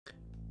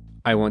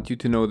I want you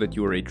to know that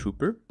you are a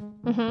trooper.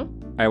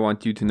 I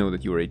want you to know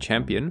that you are a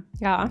champion.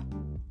 Yeah.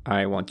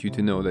 I want you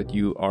to know that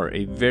you are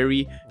a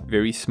very,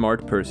 very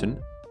smart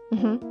person.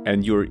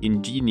 And your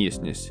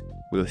ingeniousness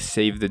will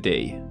save the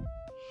day.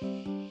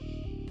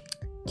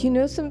 Do you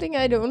know something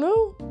I don't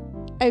know?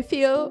 I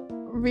feel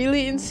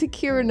really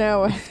insecure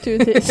now after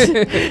this.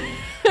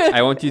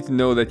 I want you to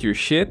know that you're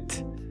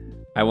shit.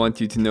 I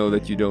want you to know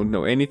that you don't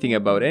know anything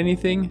about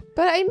anything.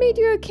 But I made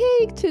you a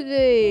cake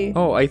today.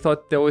 Oh, I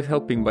thought that was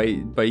helping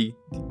by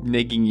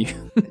nagging you.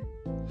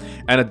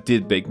 Anna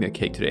did bake me a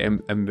cake today.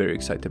 I'm very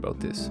excited about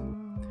this.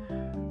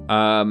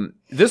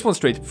 This one's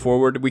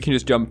straightforward. We can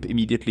just jump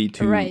immediately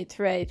to right.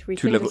 We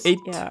to level 8.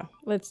 Yeah,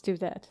 let's do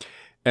that.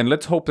 And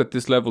let's hope that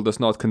this level does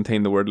not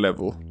contain the word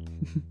level.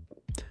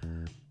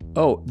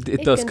 Oh,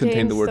 it does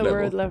contain the word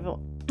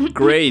level.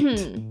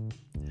 Great.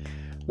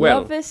 Well,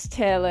 Love is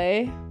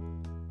tele.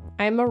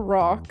 I'm a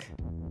rock.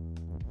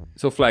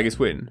 So flag is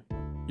win.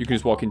 You can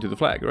just walk into the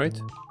flag, right?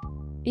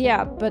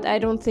 Yeah, but I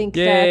don't think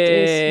Yay! that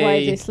is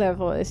why this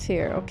level is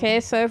here. Okay,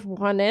 so I've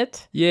won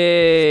it.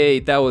 Yay!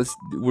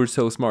 We're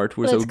so smart.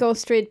 Let's go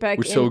straight back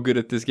We're so good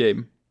at this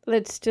game.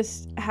 Let's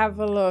just have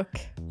a look.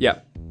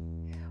 Yeah.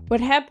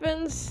 What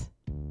happens?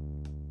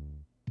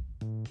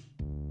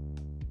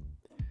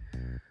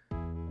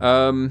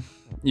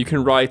 You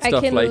can write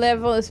stuff like... I can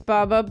level as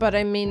Baba, but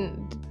I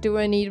mean, do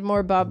I need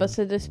more Babas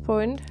at this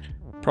point?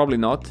 Probably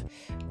not.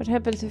 What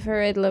happens if I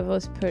write level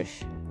as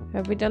push?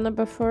 Have we done it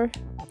before?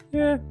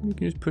 Yeah, you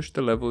can just push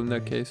the level in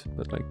that case,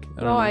 but like...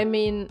 I don't know. I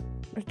mean,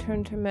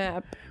 return to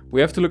map. We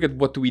have to look at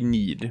what do we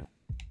need.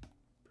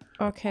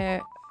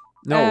 Okay.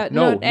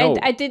 No.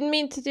 I didn't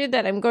mean to do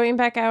that. I'm going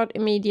back out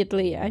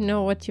immediately. I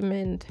know what you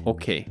meant.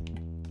 Okay.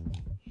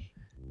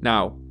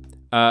 Now,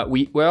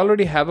 we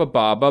already have a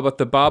Baba, but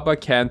the Baba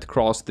can't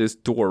cross this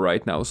door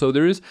right now. So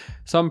there is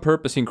some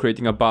purpose in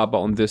creating a Baba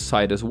on this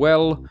side as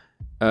well.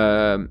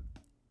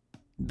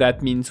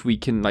 That means we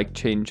can like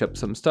change up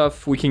some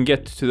stuff. We can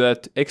get to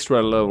that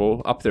extra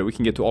level up there. We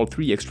can get to all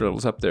 3 extra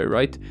levels up there,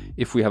 right?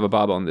 If we have a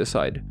Baba on this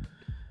side.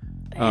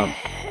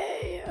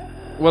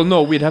 Well,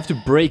 no, we'd have to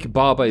break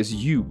Baba as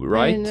you,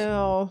 right? I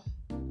know.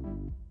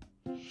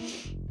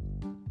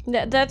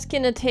 That's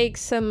gonna take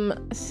some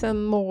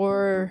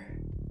more...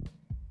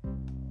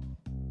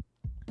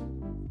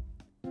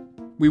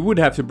 We would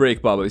have to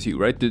break Baba as you,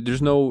 right?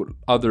 There's no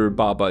other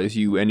Baba as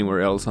you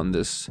anywhere else on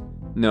this.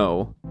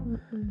 No.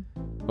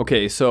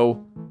 Okay,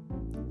 so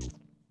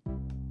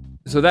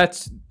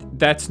that's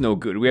no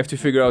good. We have to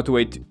figure out a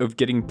way of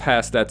getting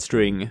past that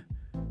string.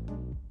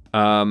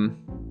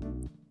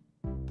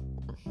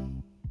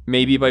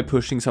 Maybe by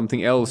pushing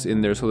something else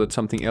in there so that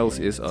something else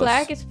is us.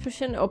 Flag is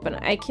pushing open.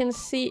 I can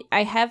see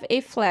I have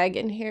a flag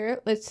in here.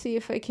 Let's see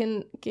if I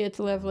can get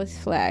level as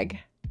flag.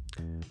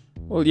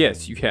 Well,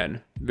 yes, you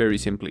can. Very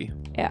simply.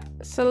 Yeah,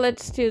 so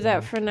let's do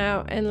that for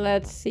now, and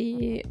let's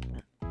see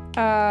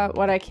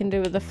what I can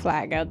do with the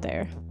flag out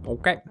there.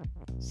 Okay.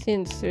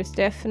 Since there's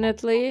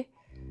definitely...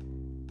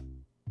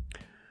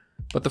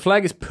 But the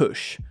flag is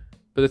push.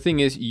 But the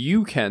thing is,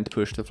 you can't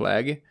push the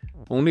flag.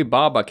 Only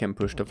Baba can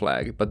push the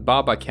flag, but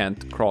Baba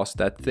can't cross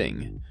that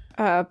thing.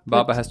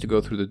 Baba has to go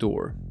through the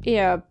door.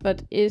 Yeah,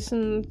 but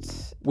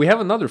isn't... We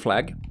have another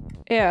flag.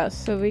 Yeah,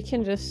 so we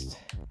can just...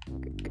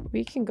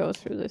 We can go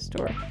through this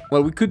door.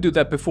 Well, we could do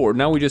that before.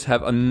 Now we just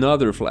have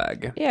another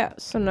flag. Yeah,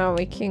 so now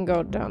we can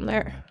go down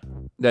there.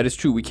 That is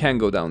true, we can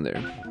go down there.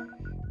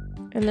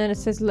 And then it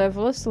says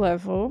level is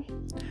level.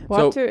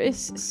 Water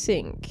is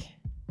sink.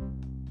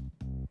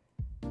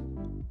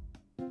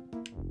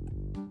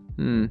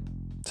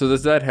 So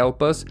does that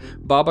help us?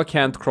 Baba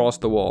can't cross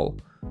the wall.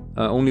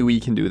 Only we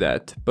can do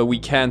that. But we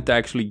can't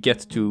actually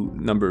get to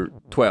number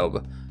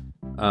 12.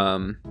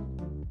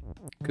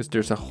 Because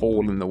there's a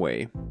hole in the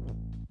way.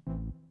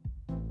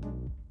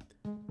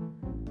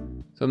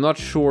 So I'm not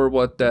sure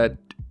what that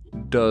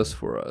does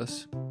for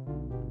us.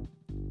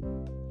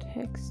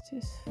 Text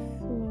is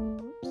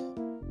float.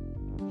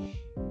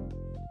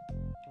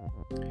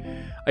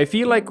 I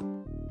feel like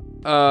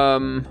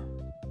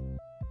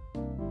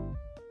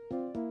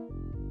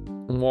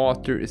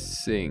water is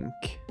sink.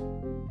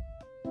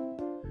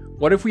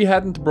 What if we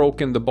hadn't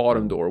broken the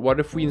bottom door? What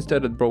if we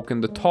instead had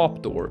broken the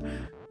top door?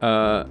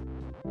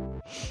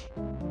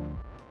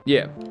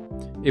 Yeah.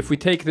 If we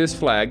take this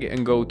flag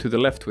and go to the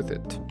left with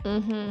it.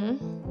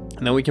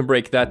 And then we can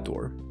break that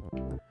door.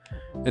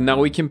 And now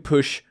we can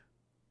push...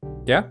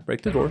 Yeah,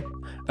 break the door.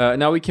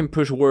 Now we can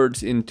push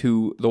words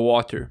into the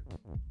water.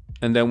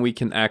 And then we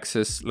can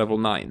access level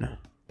 9.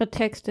 But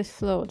text is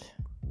float.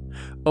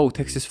 Oh,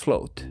 text is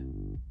float.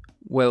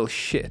 Well,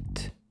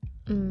 shit.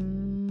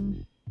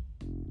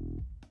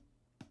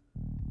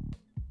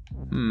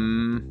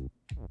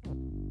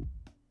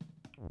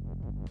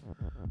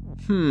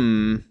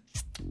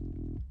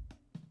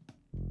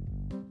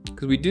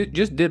 Because we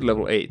just did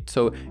level 8,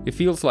 so it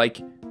feels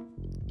like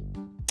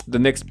the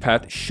next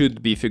path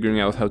should be figuring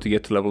out how to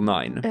get to level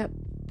 9. Yep.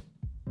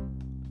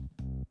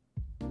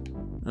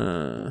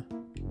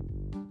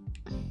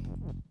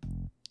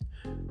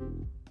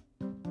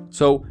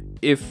 So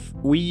if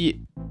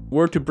we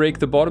were to break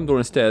the bottom door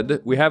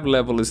instead, we have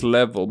level is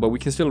level, but we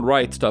can still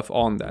write stuff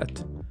on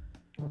that.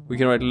 We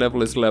can write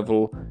level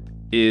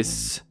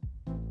is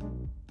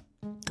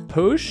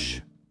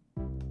push.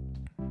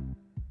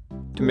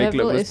 To make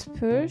level is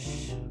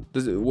push.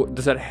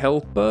 Does that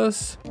help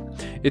us?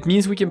 It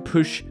means we can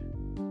push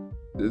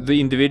the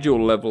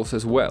individual levels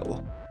as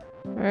well.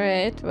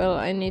 Alright, well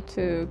I need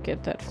to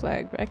get that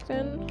flag back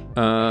then.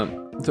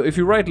 So if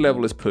you write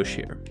level is push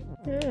here.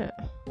 Yeah.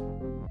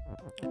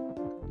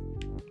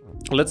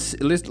 Let's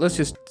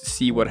just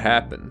see what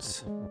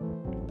happens.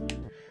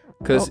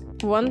 Because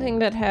one thing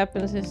that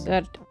happens is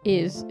that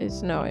is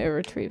now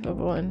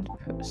irretrievable, and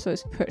so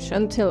it's push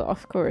until,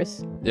 of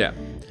course. Yeah.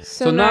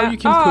 So now you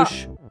can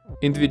push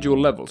individual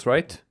levels,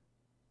 right?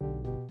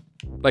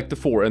 Like the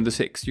 4 and the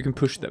 6, you can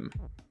push them.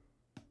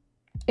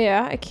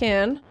 Yeah, I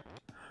can.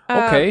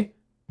 Okay.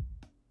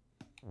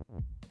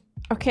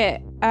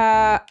 Okay.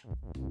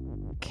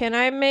 Can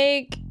I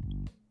make?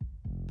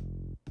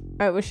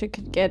 I wish I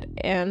could get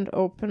and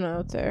open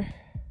out there.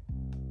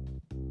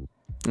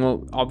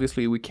 Well,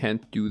 obviously we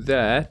can't do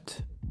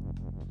that.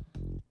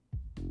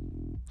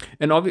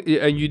 And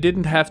you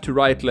didn't have to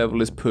write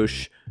level is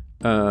push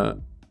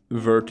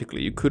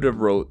vertically. You could have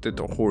wrote it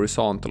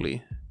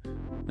horizontally.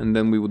 And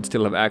then we would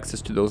still have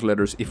access to those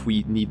letters if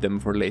we need them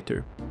for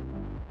later.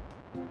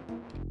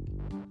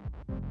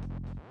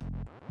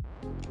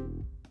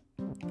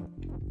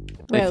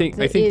 Well, I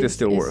think this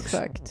still works.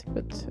 Fucked,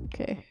 but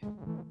okay.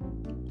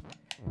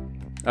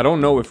 I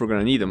don't know if we're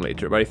gonna need them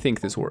later, but I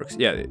think this works.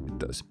 Yeah, it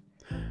does.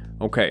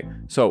 Okay,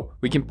 so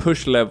we can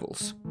push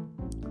levels.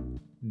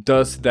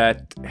 Does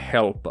that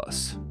help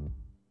us?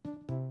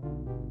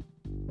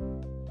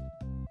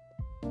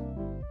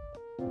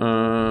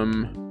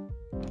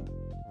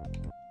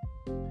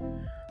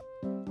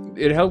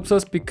 It helps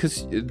us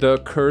because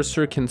the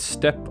cursor can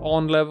step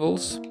on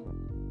levels.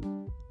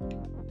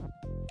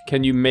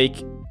 Can you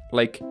make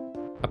like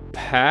a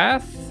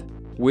path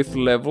with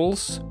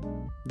levels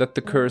that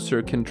the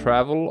cursor can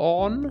travel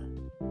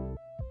on?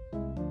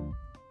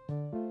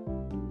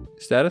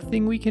 Is that a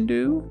thing we can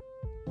do?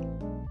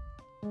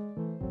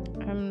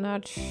 I'm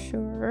not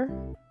sure.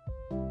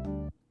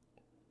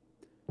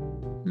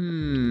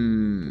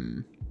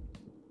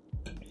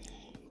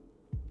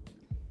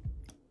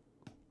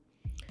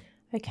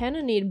 I kind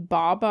of need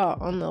Baba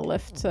on the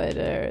left side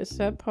there. Is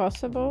that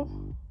possible?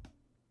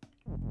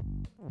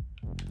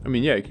 I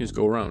mean, yeah, you can just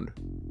go around.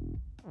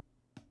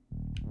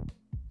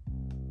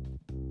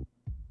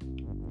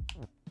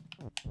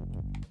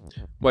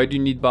 Why do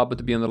you need Baba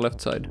to be on the left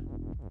side?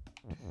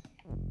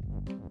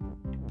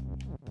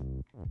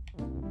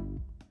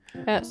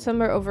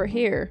 Somewhere over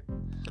here.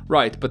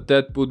 Right, but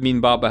that would mean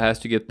Baba has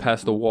to get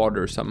past the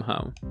water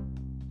somehow.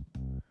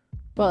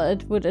 Well,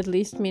 it would at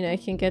least mean I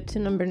can get to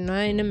number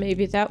 9, and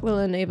maybe that will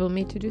enable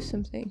me to do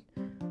something.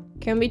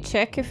 Can we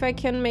check if I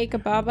can make a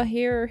Baba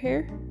here or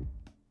here?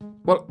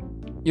 Well,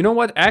 you know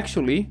what?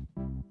 Actually,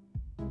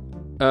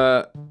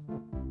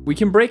 we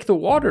can break the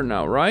water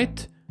now,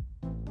 right?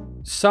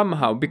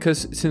 Somehow,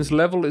 because since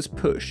level is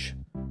push,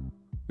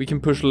 we can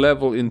push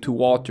level into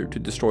water to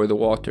destroy the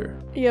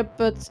water. Yeah,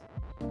 but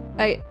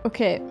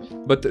okay.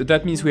 But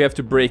that means we have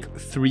to break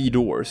 3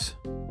 doors.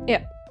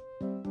 Yeah.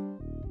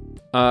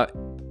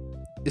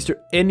 Is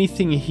there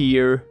anything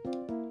here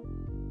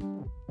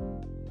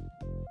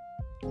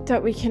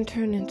that we can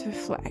turn into a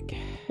flag?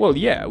 Well,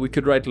 yeah, we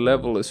could write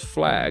level as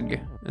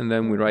flag, and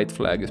then we write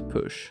flag as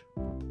push.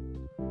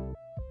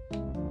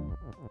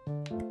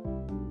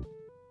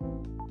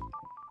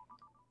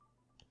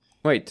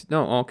 Wait,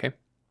 no, okay.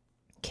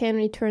 Can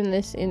we turn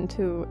this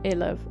into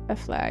a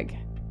flag?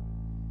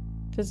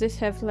 Does this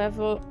have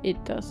level?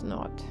 It does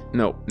not.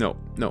 No,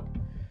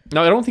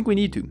 I don't think we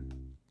need to.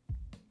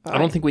 I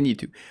don't think we need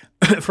to.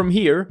 From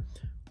here,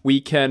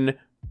 we can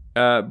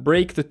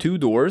break the 2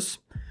 doors,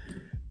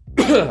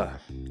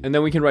 and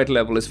then we can write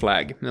level as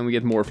flag, and then we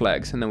get more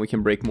flags, and then we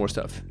can break more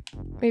stuff.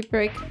 We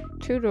break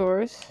 2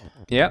 doors.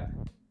 Yeah.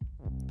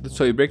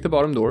 So you break the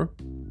bottom door.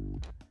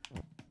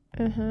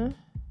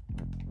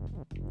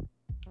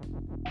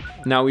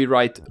 Now we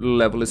write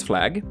level as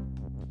flag.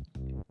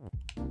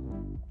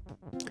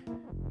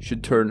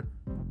 Should turn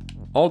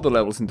all the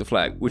levels into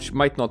flag, which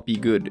might not be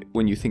good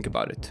when you think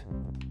about it.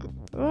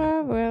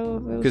 Well,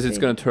 because it's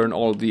going to turn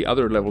all the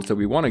other levels that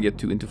we want to get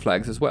to into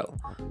flags as well.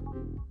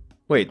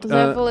 Wait.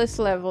 Level is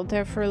level,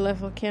 therefore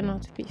level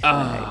cannot be flag.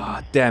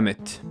 Ah, damn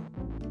it.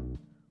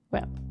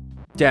 Well.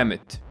 Damn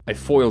it. I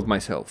foiled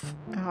myself.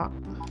 I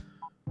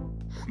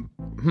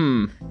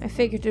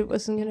figured it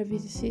wasn't going to be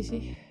this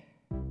easy.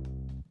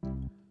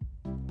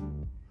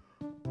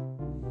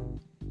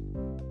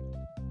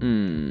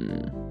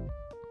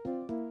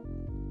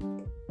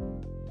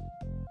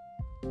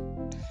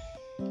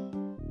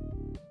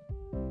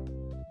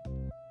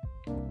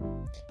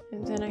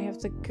 And then I have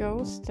the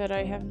ghost that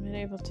I haven't been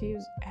able to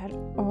use at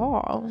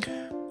all.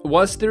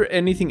 Was there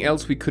anything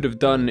else we could have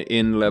done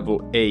in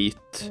level 8?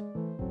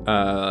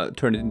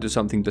 Turn it into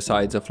something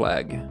besides a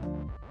flag?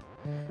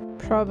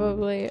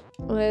 Probably.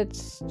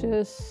 Let's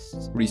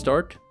just...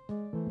 Restart?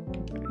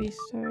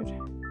 Restart.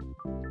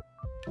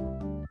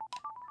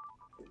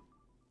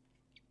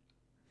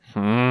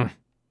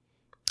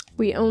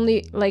 we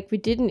only, like, we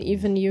didn't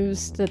even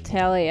use the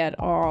tally at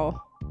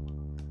all.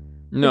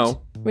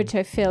 No. Which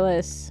I feel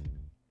is...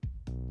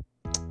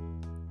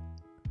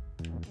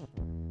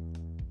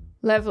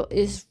 Level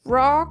is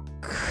rock.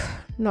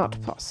 Not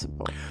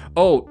possible.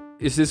 Oh,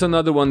 is this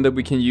another one that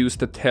we can use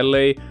the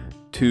tele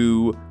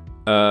to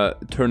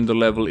turn the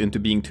level into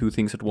being two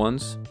things at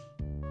once?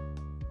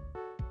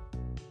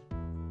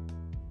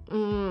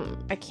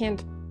 I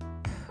can't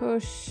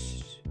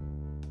push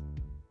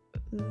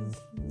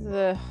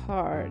the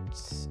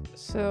hearts,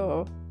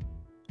 so...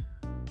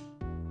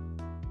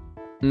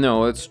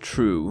 No, that's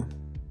true.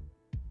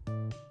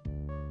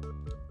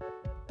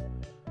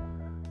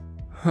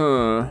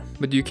 Huh.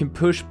 But you can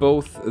push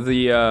both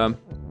the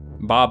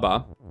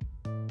Baba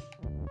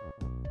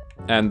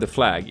and the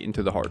flag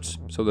into the hearts,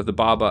 so that the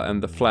Baba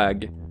and the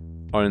flag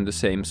are in the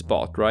same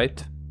spot,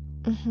 right?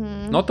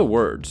 Not the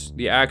words,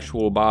 the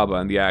actual Baba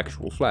and the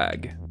actual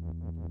flag.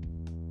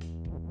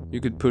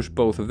 You could push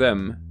both of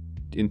them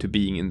into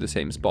being in the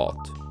same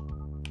spot.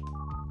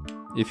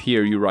 If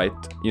here you write,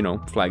 you know,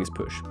 flag is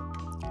push.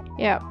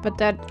 Yeah, but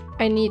that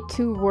I need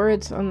two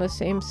words on the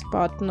same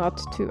spot,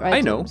 not two items.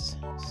 I know.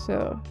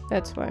 So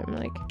that's why I'm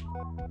like...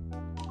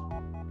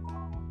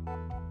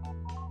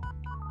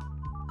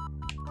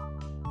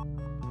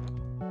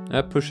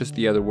 That pushes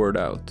the other word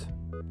out.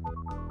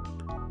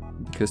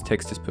 Because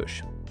text is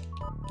push.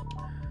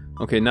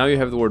 Okay, now you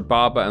have the word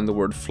Baba and the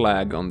word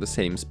flag on the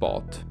same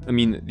spot. I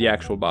mean, the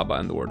actual Baba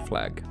and the word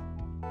flag.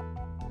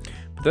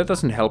 But that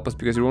doesn't help us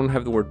because we don't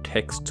have the word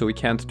text, so we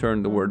can't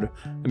turn the word...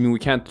 I mean, we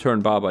can't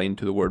turn Baba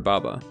into the word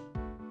Baba.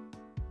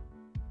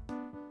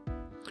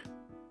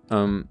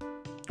 And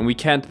we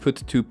can't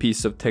put two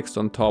pieces of text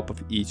on top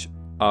of each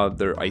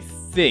other, I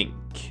think.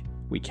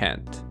 We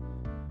can't.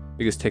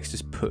 Because text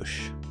is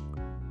push.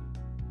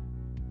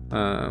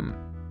 I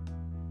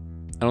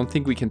don't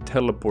think we can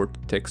teleport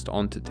text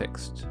onto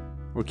text.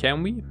 Or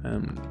can we?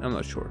 I'm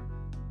not sure.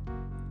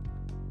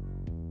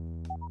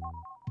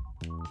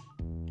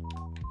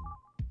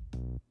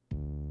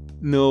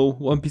 No,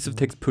 one piece of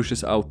text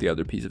pushes out the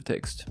other piece of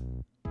text.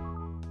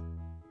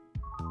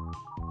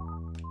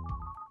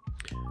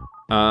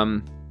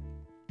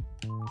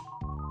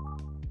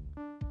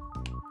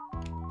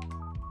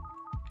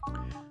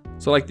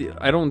 So like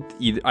I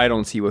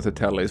don't see what the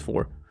tell is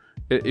for.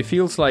 It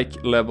feels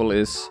like level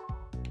is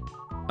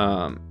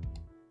Baba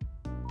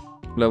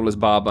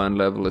and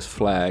level is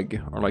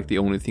flag are like the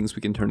only things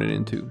we can turn it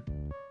into.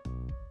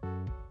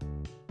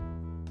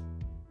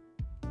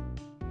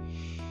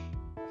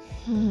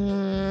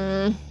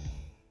 I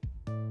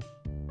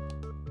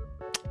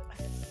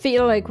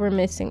feel like we're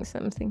missing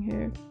something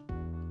here.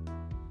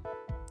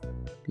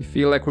 You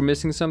feel like we're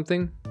missing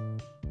something?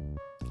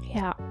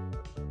 Yeah.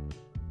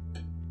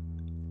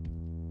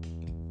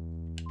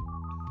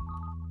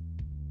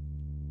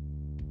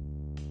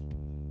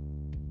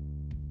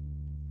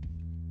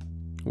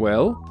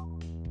 Well,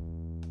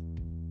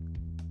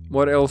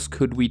 what else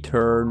could we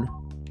turn?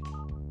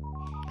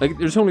 Like,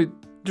 there's only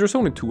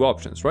two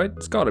options, right?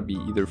 It's gotta be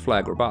either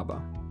flag or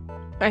Baba.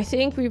 I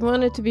think we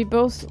want it to be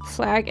both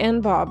flag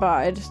and Baba.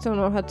 I just don't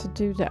know how to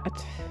do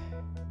that.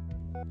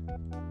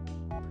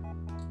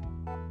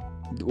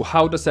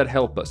 How does that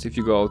help us if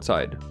you go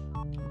outside?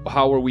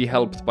 How are we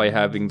helped by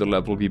having the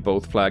level be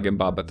both flag and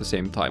Baba at the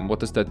same time? What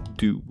does that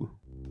do?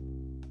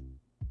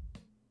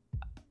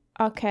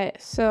 Okay,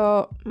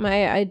 so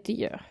my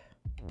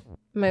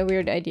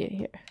weird idea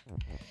here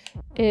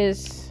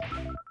is,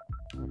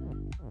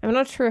 I'm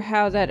not sure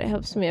how that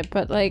helps me,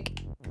 but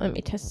like, let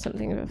me test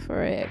something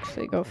before I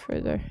actually go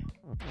further.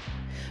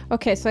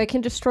 Okay, so I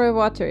can destroy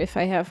water if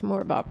I have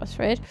more Babas,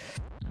 right?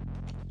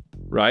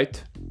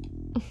 Right.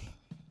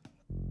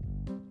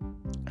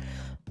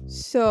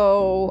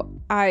 So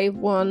I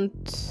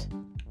want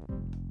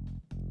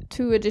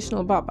 2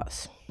 additional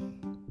Babas.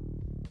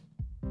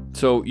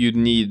 So you'd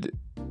need...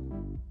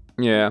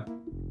 Yeah,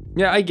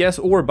 I guess,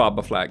 or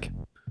Baba flag.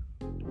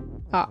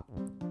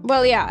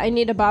 Well, yeah, I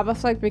need a Baba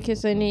flag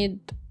because I need...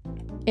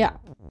 Yeah,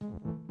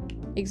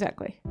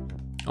 exactly.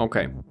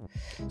 Okay,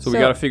 so we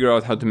gotta figure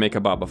out how to make a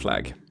Baba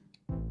flag.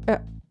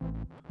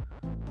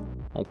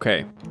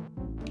 Okay,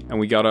 and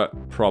we gotta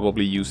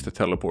probably use the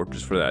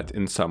teleporters for that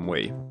in some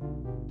way.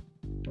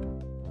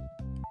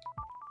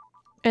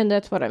 And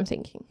that's what I'm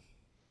thinking.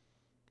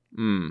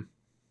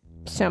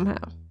 Somehow.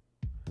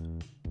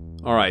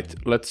 All right,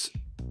 let's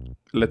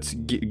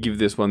give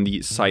this one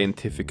the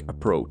scientific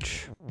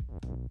approach,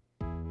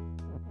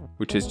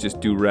 which is just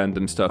do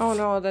random stuff. Oh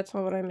no, that's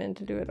not what I meant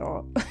to do at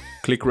all.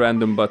 Click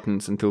random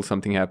buttons until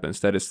something happens.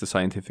 That is the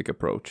scientific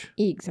approach.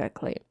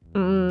 Exactly.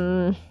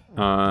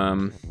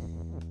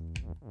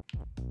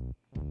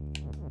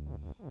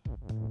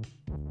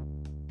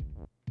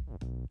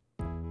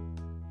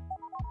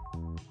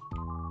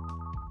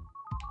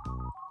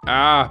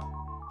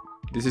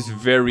 This is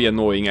very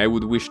annoying. I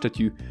would wish that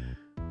you...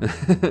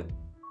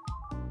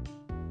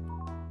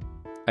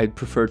 I'd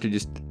prefer to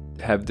just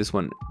have this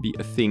one be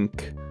a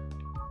think.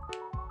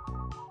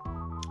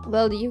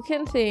 Well, you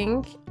can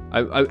think,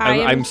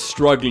 I'm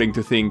struggling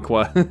to think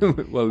what.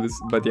 Well,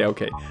 but yeah,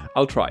 okay.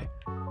 I'll try.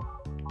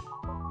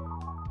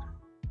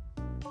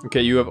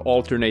 Okay, you have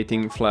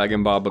alternating Flag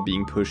and Baba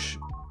being pushed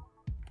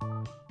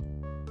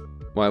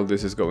while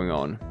this is going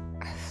on.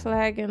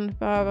 Flag and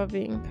Baba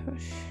being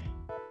pushed.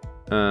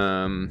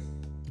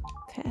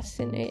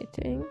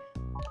 Fascinating.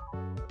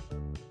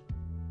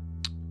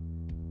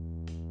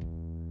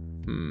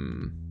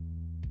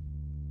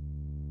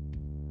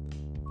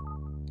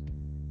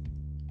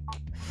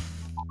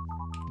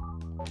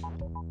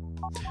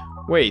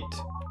 Wait,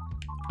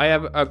 I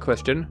have a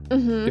question.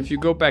 If you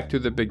go back to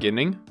the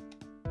beginning,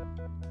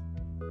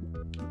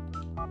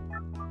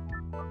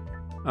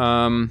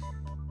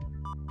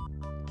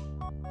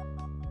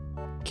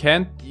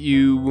 can't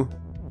you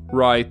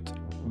write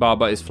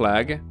Baba is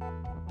Flag,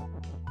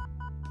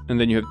 and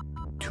then you have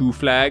 2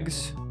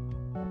 flags,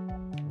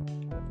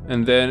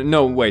 and then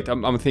no, wait,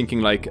 I'm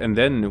thinking like, and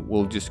then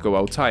we'll just go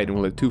outside and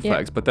we'll have 2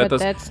 flags, but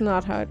that's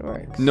not how it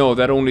works. No,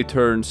 that only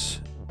turns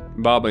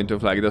Baba into a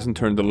flag. It doesn't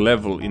turn the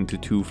level into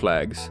 2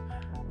 flags.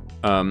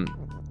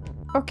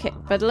 Okay,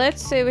 but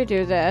let's say we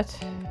do that.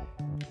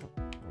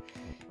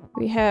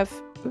 We have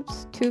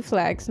 2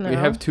 flags now. We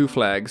have 2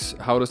 flags.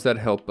 How does that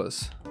help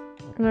us?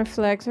 And our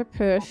flags are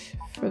pushed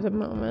for the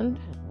moment.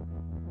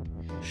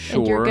 Sure.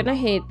 And you're gonna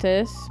hate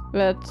this,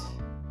 but...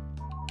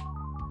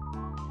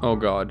 Oh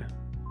god.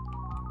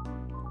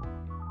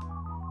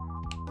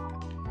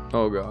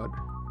 Oh god.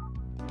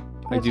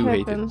 I do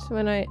hate it. What happens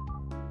when I...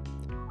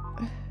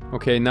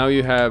 Okay, now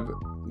you have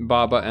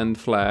Baba and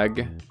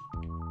Flag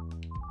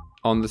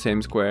on the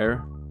same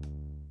square.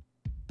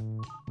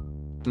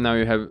 Now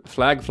you have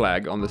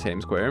Flag on the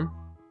same square.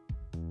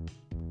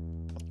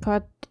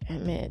 God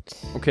damn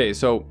it. Okay,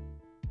 so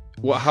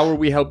how are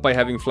we helped by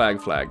having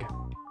Flag?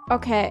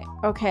 Okay.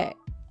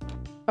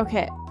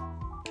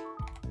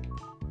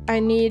 I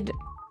need...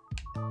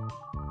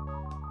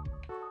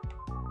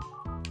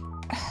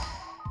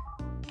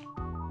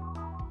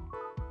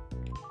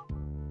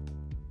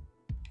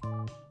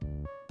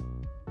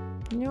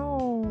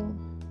 No.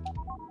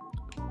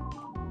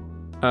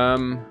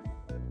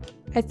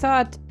 I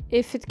thought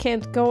if it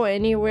can't go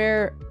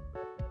anywhere...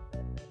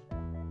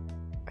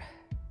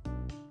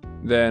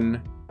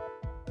 Then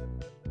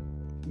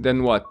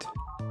what?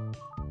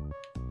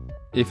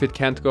 If it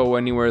can't go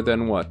anywhere,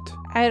 then what?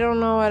 I don't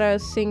know what I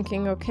was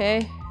thinking,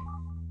 okay?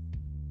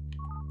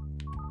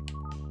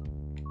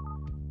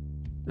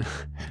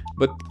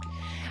 But...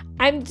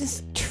 I'm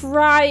just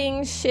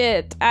trying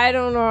shit. I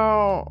don't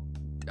know.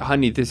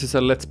 Honey, this is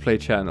a Let's Play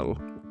channel.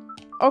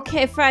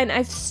 Okay, fine.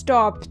 I've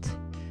stopped.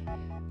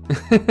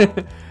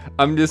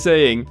 I'm just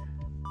saying,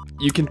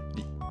 you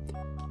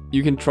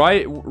can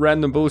try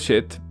random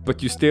bullshit,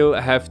 but you still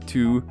have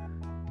to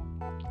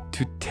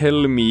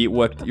tell me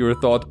what your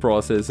thought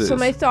process is. So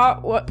my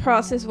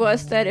process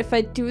was that if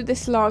I do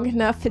this long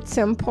enough, at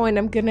some point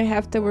I'm gonna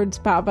have the words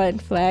Baba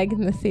and Flag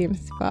in the same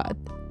spot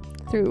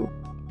through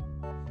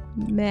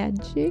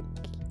magic.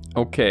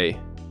 Okay.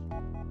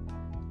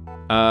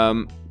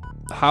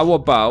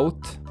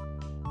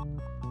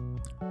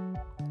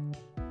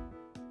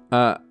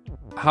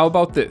 How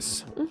about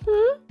this?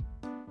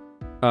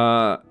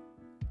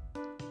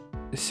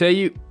 Say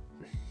you...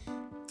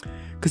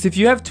 Because if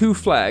you have 2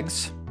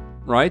 flags,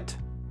 right?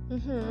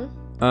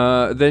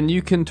 Then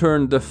you can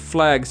turn the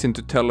flags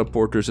into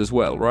teleporters as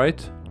well,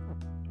 right?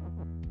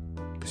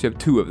 Because you have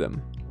 2 of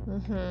them.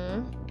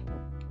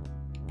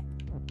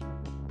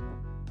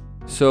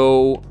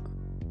 So...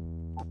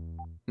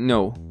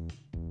 No.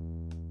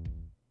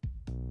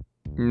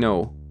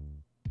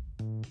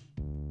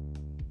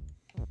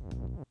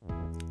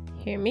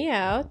 Hear me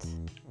out.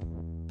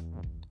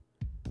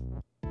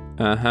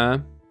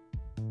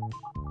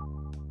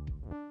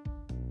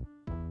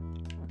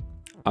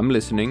 I'm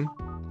listening.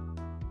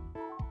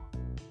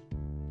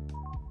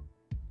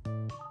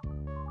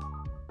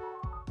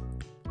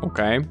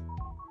 Okay.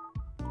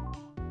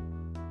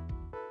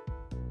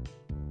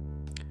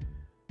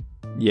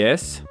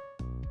 Yes.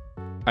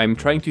 I'm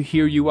trying to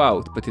hear you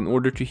out, but in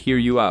order to hear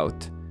you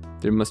out,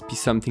 there must be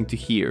something to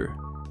hear.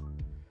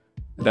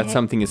 That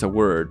something is a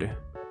word.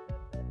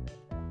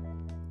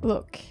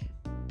 Look.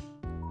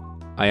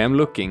 I am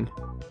looking.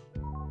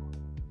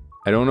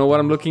 I don't know what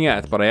I'm looking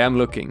at, but I am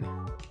looking.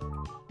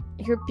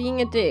 You're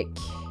being a dick.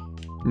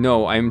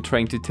 No, I'm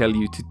trying to tell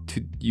you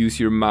to use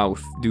your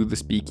mouth, do the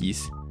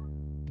speakies.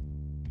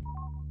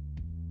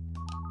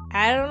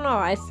 I don't know,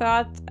 I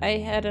thought I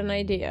had an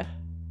idea.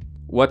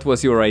 What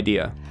was your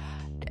idea?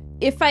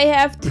 If I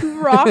have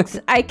 2 rocks,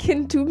 I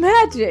can do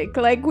magic.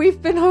 Like,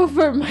 we've been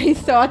over my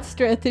thought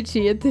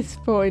strategy at this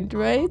point,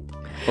 right?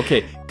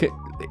 Okay,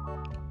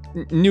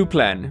 new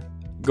plan.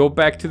 Go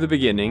back to the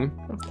beginning.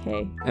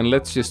 Okay. And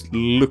let's just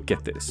look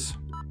at this.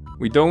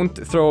 We don't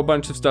throw a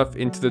bunch of stuff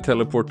into the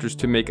teleporters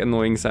to make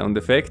annoying sound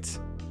effects.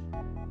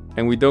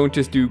 And we don't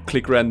just do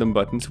click random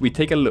buttons. We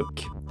take a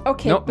look.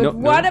 Okay, but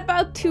what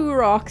about 2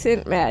 rocks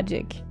in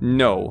magic?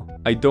 No,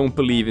 I don't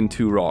believe in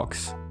 2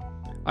 rocks.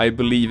 I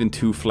believe in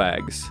 2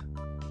 flags.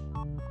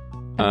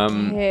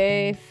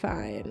 Okay,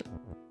 fine.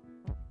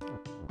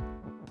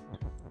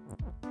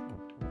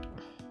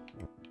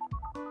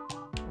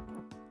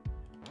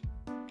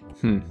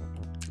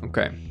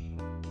 Okay.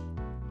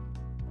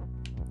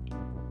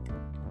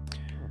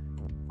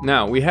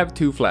 Now we have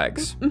 2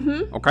 flags.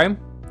 Okay.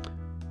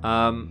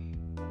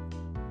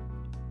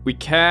 We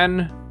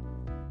can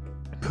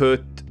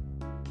put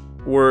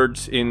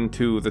words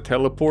into the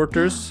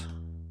teleporters.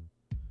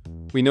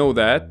 We know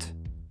that.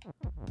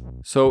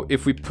 So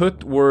if we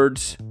put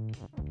words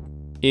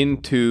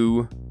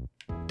into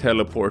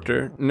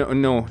teleporter, no.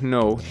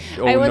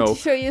 Oh, I want to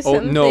show you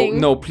something. Oh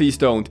no! Please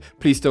don't!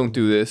 Please don't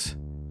do this.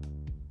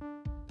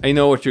 I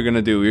know what you're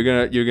gonna do.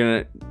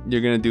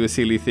 You're gonna do a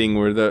silly thing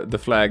where the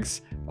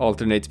flags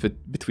alternates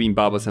between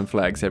babas and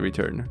flags every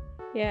turn.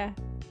 Yeah.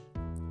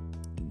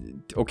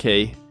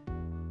 Okay,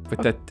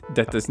 but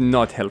that does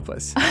not help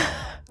us.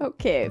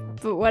 Okay,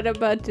 but what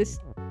about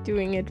just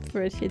doing it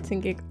for shits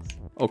and giggles?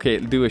 Okay,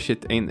 do a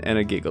shit and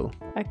a giggle.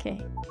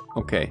 Okay.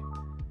 Okay,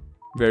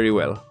 very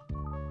well.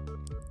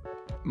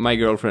 My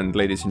girlfriend,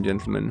 ladies and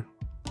gentlemen.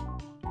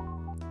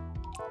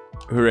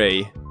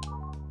 Hooray.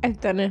 I've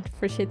done it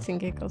for shits and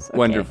giggles. Okay.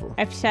 Wonderful.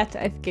 I've shat,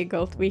 I've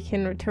giggled. We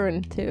can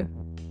return to...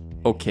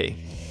 Okay.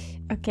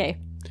 Okay.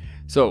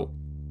 So,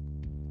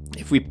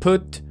 if we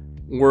put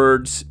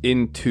words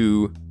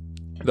into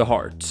the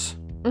hearts.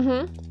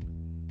 And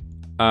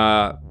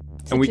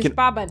we can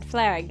Baba and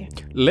flag.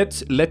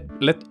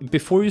 let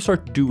before you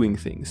start doing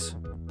things.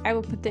 I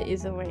will put the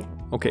is away.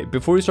 Okay,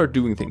 before you start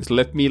doing things,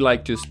 let me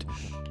like just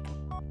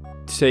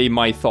say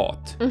my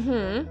thought.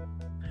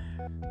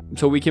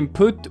 So we can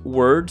put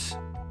words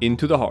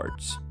into the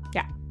hearts.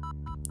 Yeah.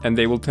 And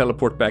they will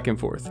teleport back and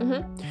forth.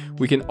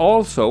 We can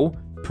also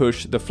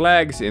push the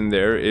flags in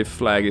there if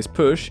flag is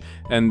push,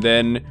 and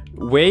then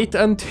wait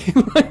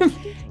until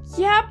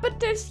Yeah,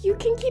 but you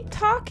can keep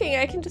talking.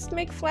 I can just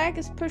make flag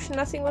as push,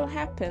 nothing will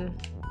happen.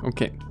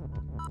 Okay.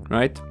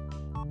 Right?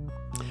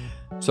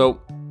 So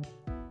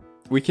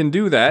we can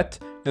do that,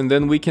 and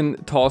then we can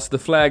toss the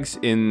flags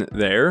in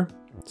there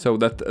so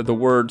that the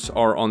words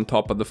are on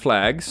top of the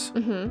flags.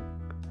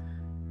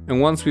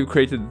 And once we've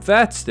created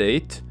that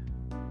state,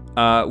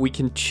 we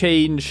can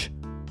change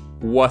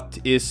what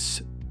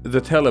is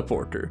the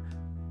teleporter.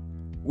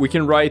 We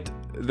can write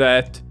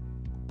that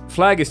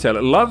flag is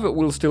tele. Love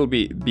will still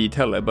be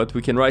tele, but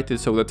we can write it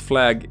so that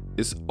flag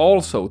is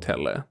also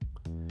tele.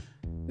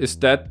 Is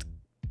that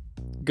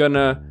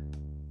gonna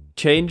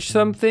change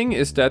something?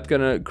 Is that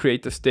gonna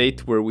create a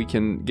state where we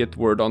can get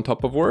word on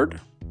top of word?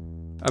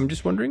 I'm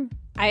just wondering.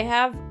 I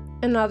have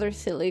another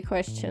silly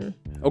question.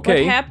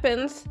 Okay. What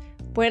happens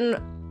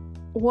when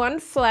one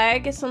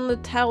flag is on the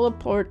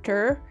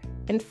teleporter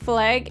and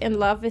flag and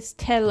love is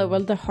tele?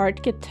 Will the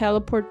heart get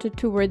teleported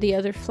to where the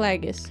other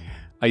flag is?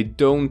 I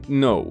don't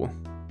know.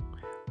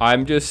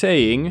 I'm just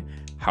saying,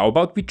 how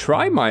about we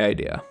try my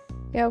idea?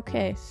 Yeah,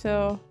 okay,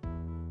 so...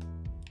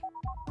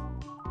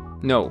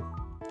 No.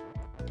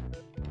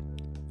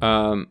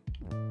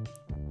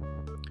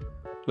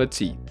 Let's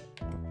see.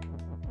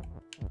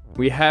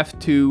 We have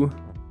to...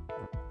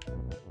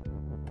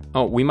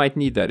 Oh, we might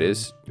need that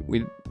is.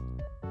 We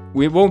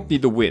won't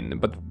need the win,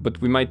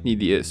 but we might need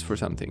the is for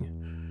something.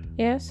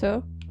 Yeah,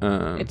 so?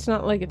 It's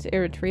not like it's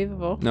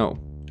irretrievable. No.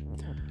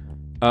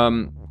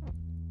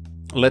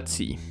 Let's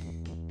see.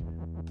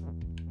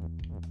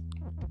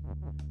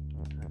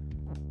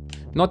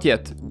 Not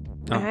yet.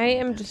 No. I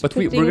am just but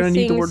putting we're gonna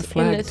need the word things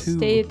flag in a too.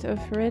 state of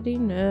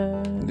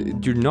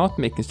readiness. You're not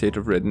making state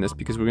of readiness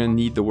because we're gonna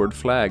need the word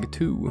flag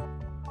too.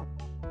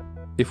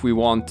 If we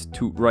want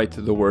to write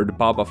the word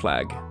Baba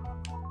flag.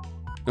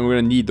 And we're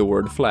gonna need the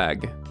word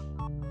flag.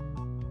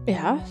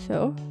 Yeah,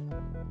 so?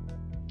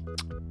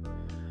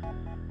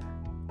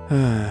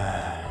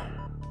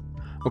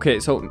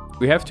 Okay, so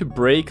we have to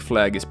break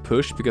flag is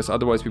push because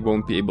otherwise we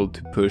won't be able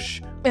to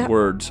push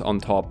words on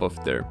top of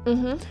there.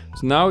 So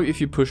now if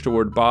you push the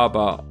word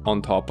Baba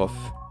on top of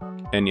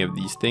any of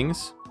these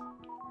things.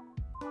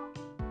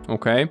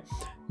 Okay,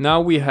 now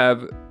we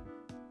have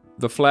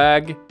the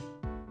flag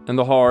and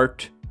the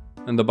heart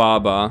and the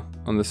Baba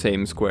on the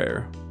same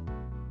square.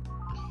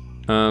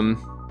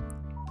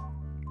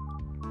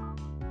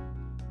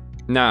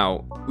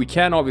 Now, we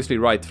can obviously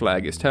write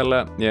flag is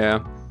tele, yeah.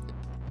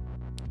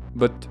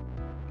 But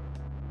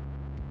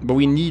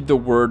we need the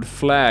word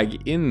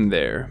flag in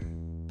there.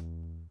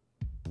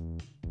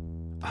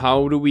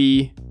 How do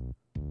we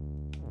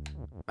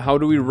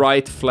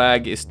write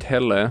flag is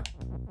tele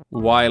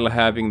while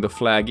having the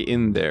flag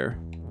in there?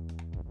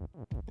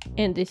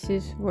 And this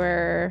is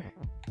where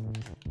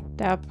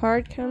that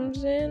part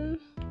comes in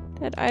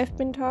that I've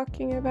been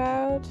talking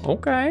about.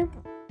 Okay.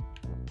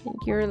 And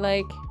you're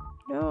like,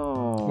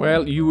 no.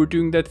 Well, you were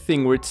doing that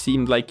thing where it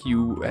seemed like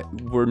you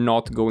were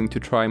not going to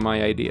try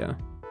my idea.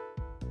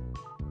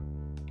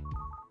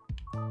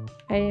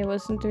 I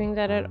wasn't doing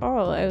that at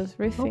all. I was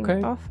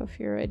riffing off of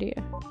your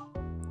idea.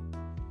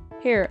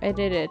 Here, I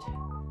did it.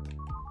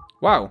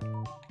 Wow.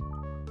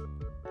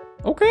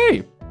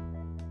 Okay.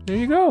 There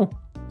you go.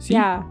 See?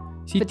 Yeah.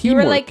 See, but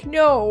teamwork. You were like,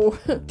 no.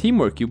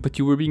 Teamwork, but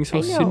you were being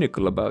so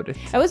cynical about it.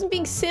 I wasn't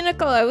being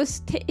cynical. I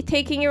was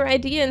taking your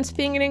idea and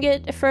spinning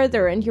it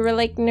further, and you were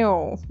like,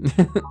 no.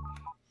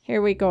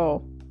 Here we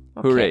go.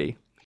 Okay. Hooray.